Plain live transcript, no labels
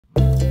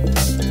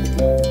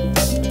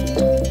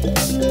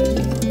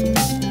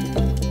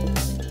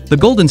The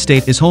Golden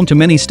State is home to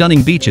many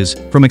stunning beaches,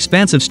 from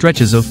expansive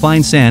stretches of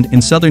fine sand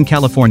in Southern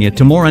California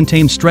to more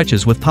untamed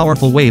stretches with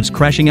powerful waves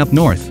crashing up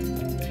north.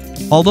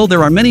 Although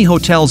there are many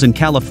hotels in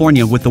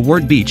California with the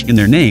word beach in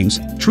their names,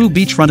 true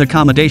beachfront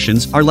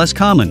accommodations are less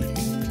common.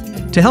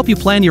 To help you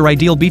plan your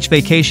ideal beach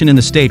vacation in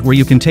the state where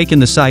you can take in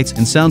the sights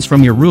and sounds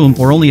from your room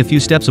or only a few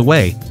steps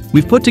away,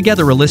 we've put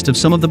together a list of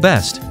some of the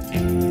best.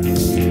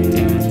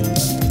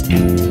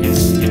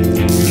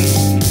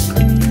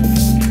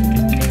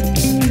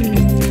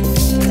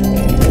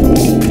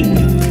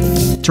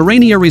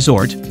 Terrania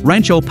Resort,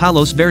 Rancho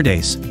Palos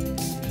Verdes.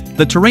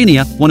 The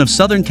Terrania, one of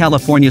Southern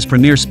California's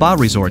premier spa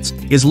resorts,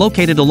 is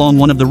located along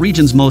one of the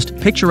region's most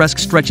picturesque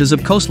stretches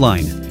of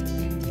coastline.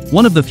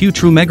 One of the few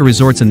true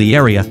mega-resorts in the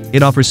area,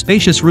 it offers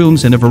spacious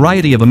rooms and a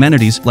variety of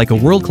amenities like a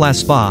world-class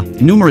spa,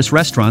 numerous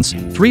restaurants,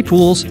 3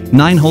 pools,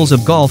 9 holes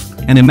of golf,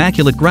 and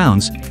immaculate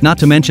grounds, not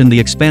to mention the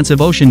expansive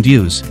ocean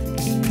views.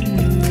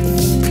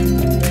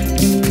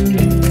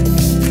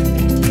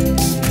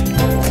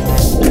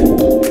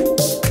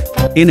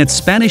 Inn at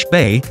Spanish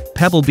Bay,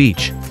 Pebble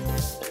Beach.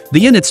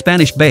 The Inn at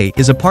Spanish Bay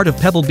is a part of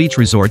Pebble Beach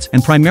Resorts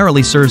and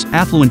primarily serves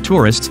affluent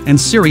tourists and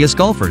serious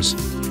golfers.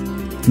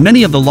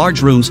 Many of the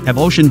large rooms have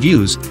ocean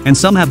views, and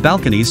some have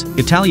balconies,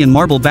 Italian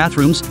marble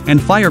bathrooms,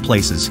 and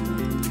fireplaces.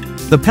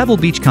 The Pebble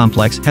Beach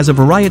complex has a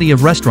variety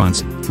of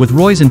restaurants, with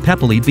Roy's and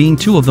Pepperly being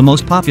 2 of the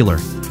most popular.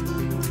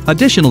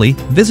 Additionally,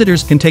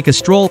 visitors can take a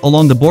stroll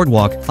along the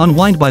boardwalk,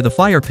 unwind by the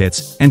fire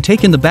pits, and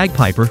take in the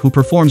bagpiper who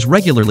performs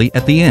regularly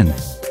at the inn.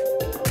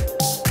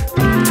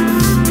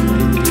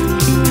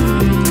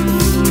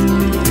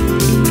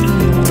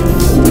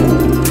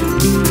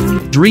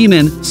 Dream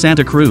Inn,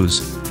 Santa Cruz.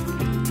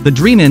 The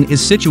Dream Inn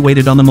is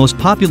situated on the most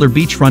popular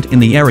beachfront in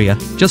the area,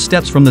 just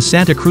steps from the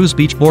Santa Cruz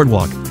Beach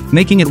Boardwalk,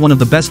 making it one of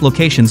the best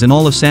locations in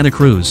all of Santa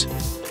Cruz.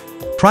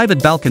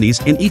 Private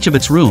balconies in each of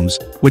its rooms,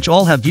 which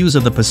all have views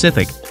of the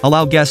Pacific,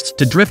 allow guests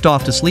to drift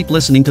off to sleep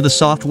listening to the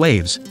soft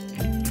waves.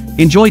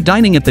 Enjoy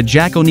dining at the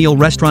Jack O'Neill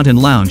Restaurant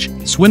and Lounge,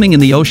 swimming in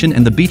the ocean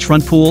and the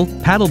beachfront pool,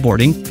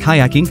 paddleboarding,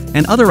 kayaking,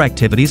 and other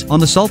activities on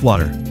the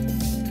saltwater.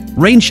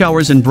 Rain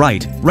showers and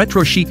bright,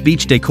 retro-chic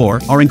beach decor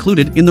are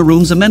included in the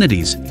room's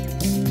amenities.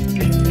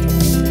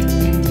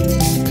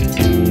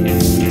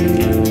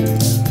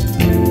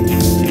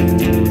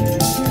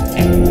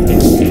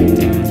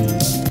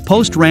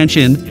 Post Ranch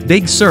Inn,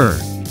 Big Sur.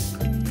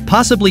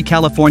 Possibly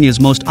California's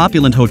most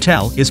opulent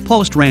hotel is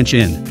Post Ranch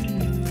Inn.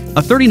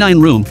 A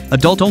 39-room,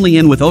 adult-only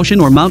inn with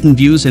ocean or mountain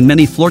views and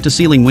many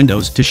floor-to-ceiling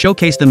windows to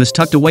showcase them is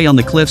tucked away on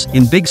the cliffs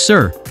in Big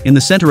Sur, in the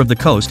center of the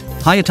coast,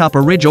 high atop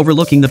a ridge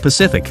overlooking the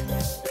Pacific.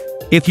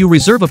 If you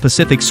reserve a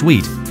Pacific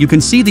suite, you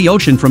can see the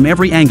ocean from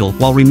every angle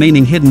while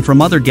remaining hidden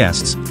from other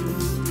guests.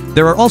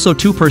 There are also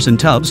 2-person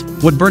tubs,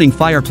 wood-burning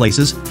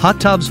fireplaces, hot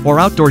tubs or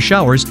outdoor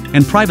showers,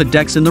 and private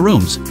decks in the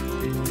rooms.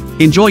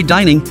 Enjoy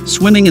dining,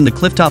 swimming in the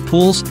clifftop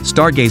pools,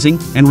 stargazing,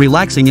 and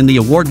relaxing in the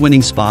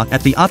award-winning spa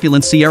at the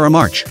opulent Sierra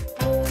March.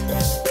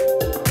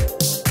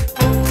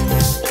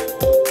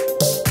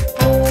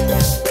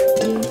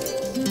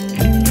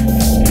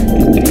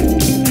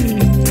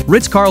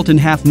 Ritz-Carlton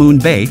Half Moon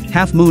Bay,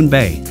 Half Moon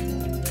Bay.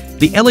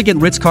 The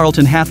elegant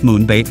Ritz-Carlton Half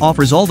Moon Bay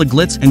offers all the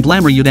glitz and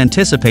glamour you'd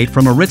anticipate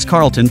from a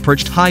Ritz-Carlton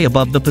perched high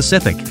above the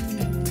Pacific.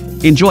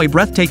 Enjoy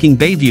breathtaking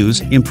bay views,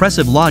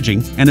 impressive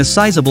lodging, and a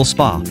sizable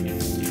spa.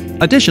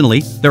 Additionally,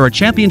 there are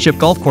championship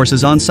golf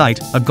courses on site,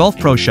 a golf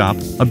pro shop,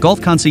 a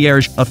golf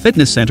concierge, a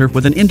fitness center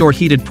with an indoor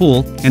heated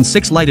pool, and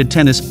 6 lighted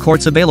tennis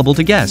courts available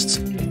to guests.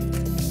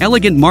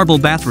 Elegant marble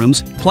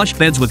bathrooms, plush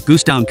beds with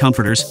goose-down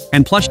comforters,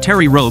 and plush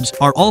terry robes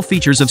are all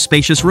features of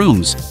spacious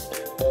rooms.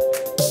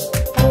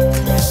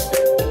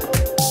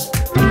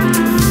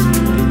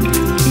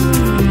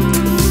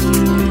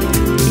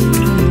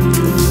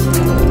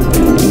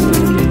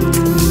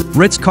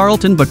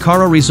 Ritz-Carlton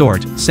Bacara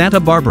Resort, Santa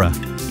Barbara.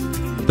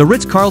 The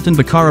Ritz-Carlton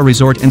Bacara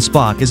Resort and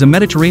Spa is a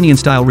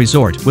Mediterranean-style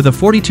resort with a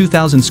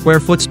 42,000 square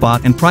foot spa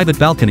and private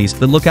balconies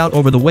that look out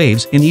over the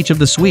waves in each of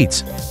the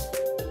suites.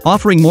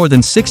 Offering more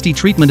than 60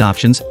 treatment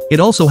options, it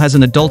also has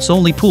an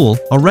adults-only pool,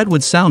 a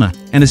redwood sauna,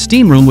 and a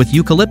steam room with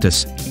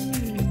eucalyptus.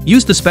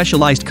 Use the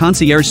specialized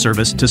concierge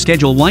service to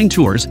schedule wine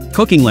tours,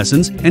 cooking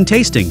lessons, and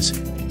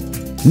tastings.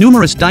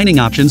 Numerous dining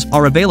options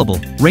are available,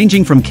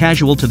 ranging from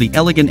casual to the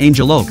elegant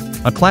Angel Oak,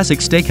 a classic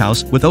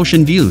steakhouse with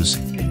ocean views.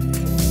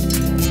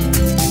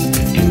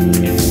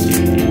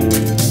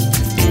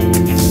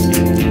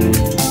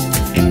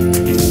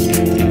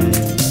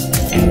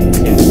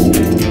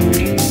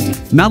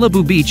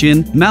 Malibu Beach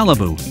Inn,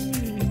 Malibu.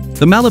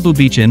 The Malibu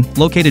Beach Inn,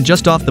 located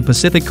just off the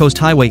Pacific Coast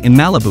Highway in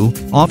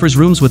Malibu, offers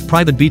rooms with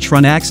private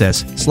beachfront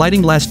access,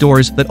 sliding glass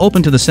doors that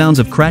open to the sounds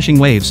of crashing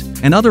waves,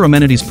 and other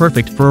amenities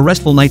perfect for a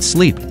restful night's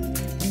sleep.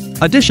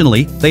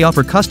 Additionally, they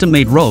offer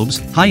custom-made robes,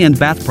 high-end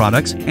bath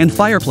products, and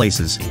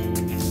fireplaces.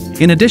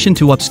 In addition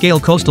to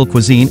upscale coastal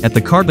cuisine at the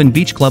Carbon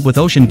Beach Club with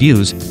ocean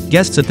views,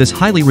 guests at this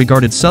highly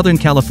regarded Southern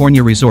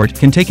California resort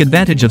can take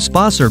advantage of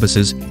spa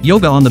services,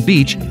 yoga on the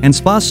beach, and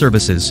spa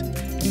services.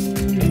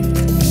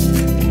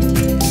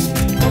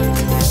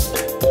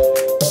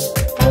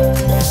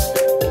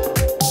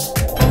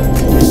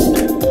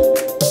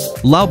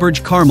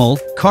 L'Auberge Carmel,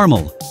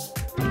 Carmel.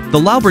 The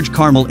L'Auberge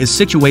Carmel is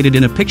situated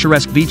in a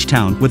picturesque beach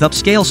town with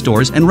upscale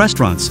stores and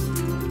restaurants.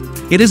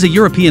 It is a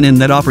European inn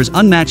that offers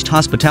unmatched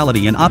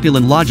hospitality and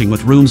opulent lodging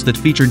with rooms that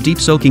feature deep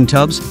soaking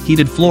tubs,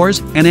 heated floors,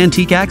 and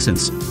antique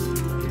accents.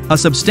 A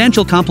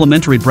substantial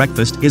complimentary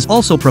breakfast is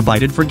also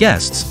provided for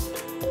guests.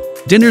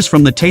 Dinners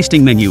from the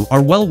tasting menu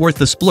are well worth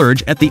the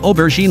splurge at the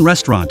Aubergine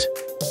restaurant.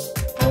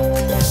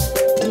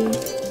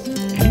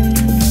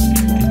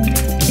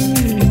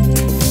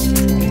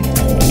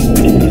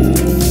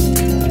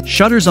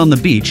 Shutters on the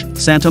Beach,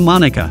 Santa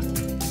Monica.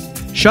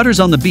 Shutters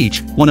on the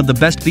Beach, one of the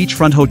best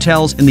beachfront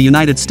hotels in the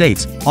United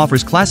States,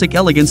 offers classic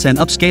elegance and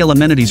upscale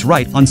amenities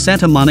right on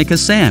Santa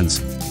Monica's sands.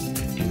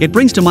 It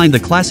brings to mind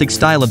the classic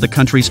style of the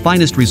country's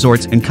finest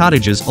resorts and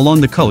cottages along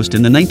the coast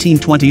in the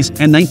 1920s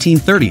and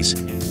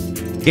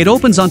 1930s. It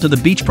opens onto the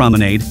beach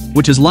promenade,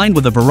 which is lined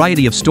with a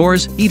variety of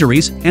stores,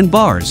 eateries, and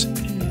bars.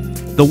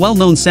 The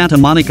well-known Santa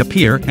Monica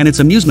Pier and its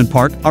amusement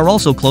park are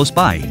also close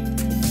by.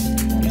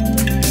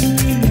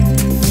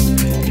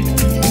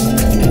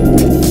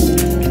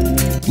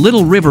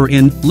 Little River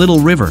Inn, Little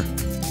River.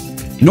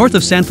 North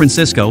of San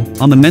Francisco,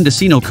 on the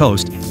Mendocino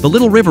coast, the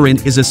Little River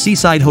Inn is a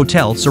seaside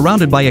hotel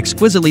surrounded by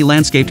exquisitely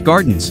landscaped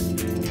gardens.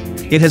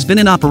 It has been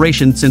in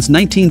operation since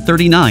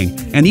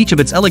 1939, and each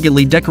of its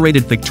elegantly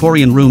decorated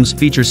Victorian rooms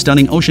features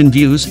stunning ocean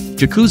views,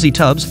 jacuzzi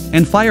tubs,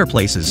 and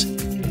fireplaces.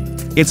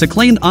 Its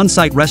acclaimed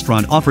on-site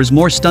restaurant offers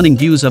more stunning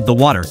views of the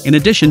water in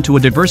addition to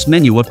a diverse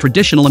menu of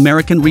traditional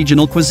American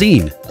regional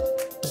cuisine.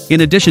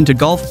 In addition to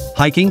golf,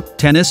 hiking,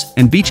 tennis,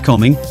 and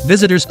beachcombing,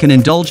 visitors can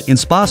indulge in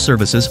spa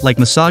services like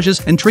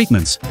massages and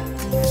treatments.